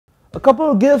A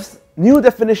couple gives new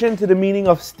definition to the meaning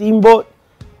of steamboat,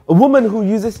 a woman who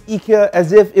uses IKEA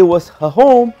as if it was her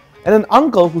home, and an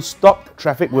uncle who stopped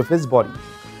traffic with his body.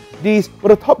 These were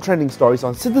the top trending stories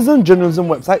on citizen journalism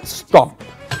website Stomped.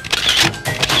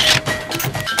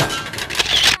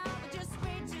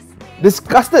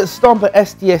 Disgusted Stomper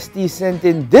STST sent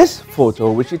in this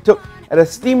photo which he took at a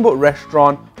steamboat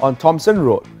restaurant on Thompson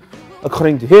Road.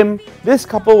 According to him, this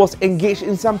couple was engaged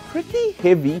in some pretty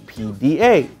heavy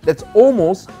PDA that's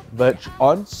almost verged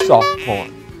on soft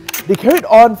porn. They carried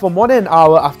on for more than an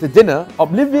hour after dinner,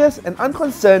 oblivious and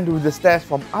unconcerned with the stares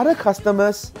from other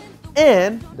customers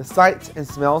and the sights and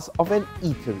smells of an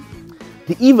eatery.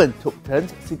 They even took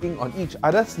turns sitting on each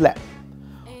other's lap.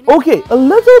 Okay, a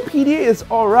little PDA is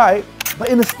alright, but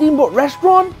in a steamboat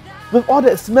restaurant with all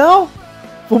that smell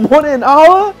for more than an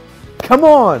hour? Come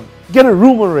on, get a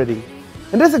room already.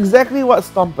 And that's exactly what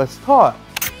Stompers thought.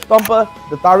 Stomper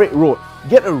the Tariq wrote,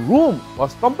 get a room, while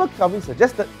Stomper Kelvin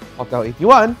suggested Hotel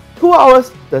 81, 2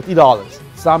 hours, $30.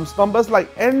 Some Stompers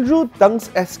like Andrew Dunks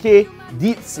SK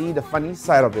did see the funny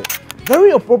side of it.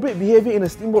 Very appropriate behaviour in a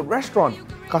steamboat restaurant.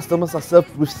 Customers are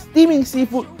served with steaming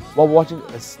seafood while watching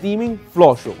a steaming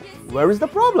floor show. Where is the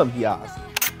problem, he asked.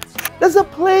 There's a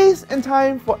place and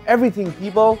time for everything,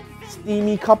 people.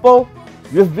 Steamy couple,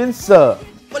 you've been served.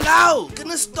 Walau,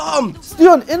 kena stomp!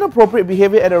 Still on inappropriate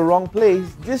behaviour at the wrong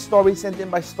place, this story sent in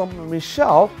by Stomp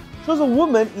Michelle shows a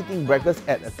woman eating breakfast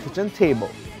at a kitchen table.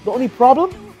 The only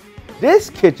problem? This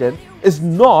kitchen is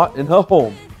not in her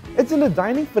home. It's in the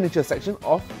dining furniture section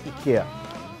of IKEA.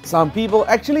 Some people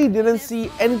actually didn't see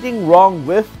anything wrong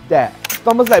with that.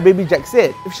 Stompers like Baby Jack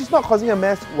said, if she's not causing a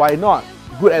mess, why not?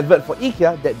 Good advert for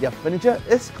IKEA that their furniture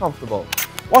is comfortable.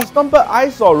 While Stomper I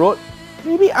Saw wrote,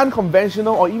 maybe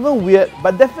unconventional or even weird,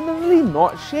 but definitely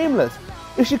not shameless.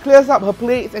 If she clears up her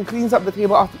plates and cleans up the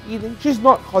table after eating, she's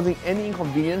not causing any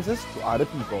inconveniences to other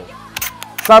people.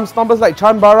 Some Stompers like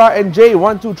Chanbara and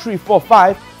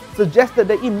J12345 suggested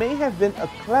that it may have been a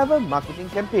clever marketing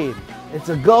campaign. It's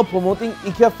a girl promoting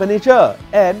IKEA furniture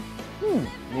and,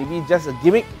 maybe just a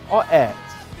gimmick or ads.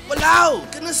 Walau,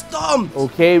 kena stomp!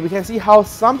 Okay, we can see how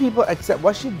some people accept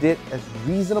what she did as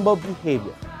reasonable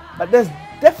behaviour. But there's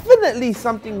definitely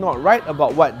something not right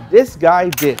about what this guy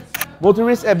did.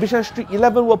 Motorists at Bishan Street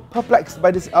 11 were perplexed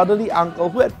by this elderly uncle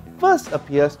who at first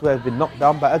appears to have been knocked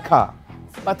down by a car.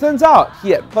 But turns out he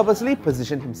had purposely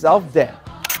positioned himself there.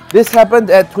 This happened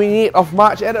at 28th of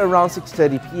March at around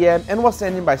 6:30 PM and was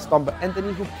sent in by Stomper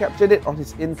Anthony, who captured it on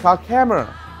his in-car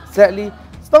camera. Sadly,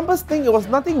 Stompers think it was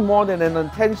nothing more than an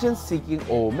attention-seeking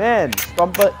old man.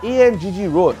 Stomper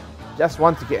ANGG wrote, just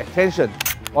want to get attention,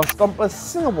 while Stomper's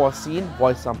Singapore scene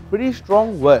voiced some pretty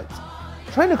strong words.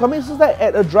 Trying to commit suicide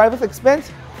at a driver's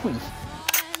expense? Phew.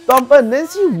 Stomper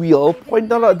Nancy Wheel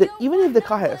pointed out that even if the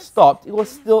car had stopped, it was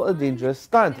still a dangerous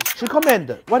stunt. She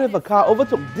commented, what if a car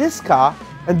overtook this car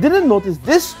and didn't notice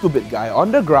this stupid guy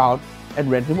on the ground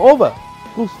and ran him over?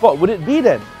 Whose fault would it be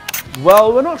then?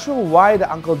 Well, we're not sure why the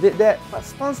uncle did that, but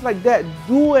stunts like that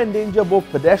do endanger both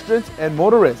pedestrians and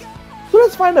motorists. So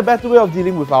let's find a better way of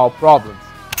dealing with our problems.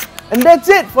 And that's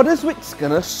it for this week's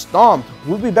Kena Stomped.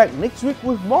 We'll be back next week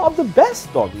with more of the best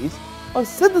stories on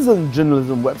citizen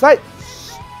journalism website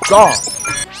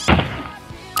Stomped.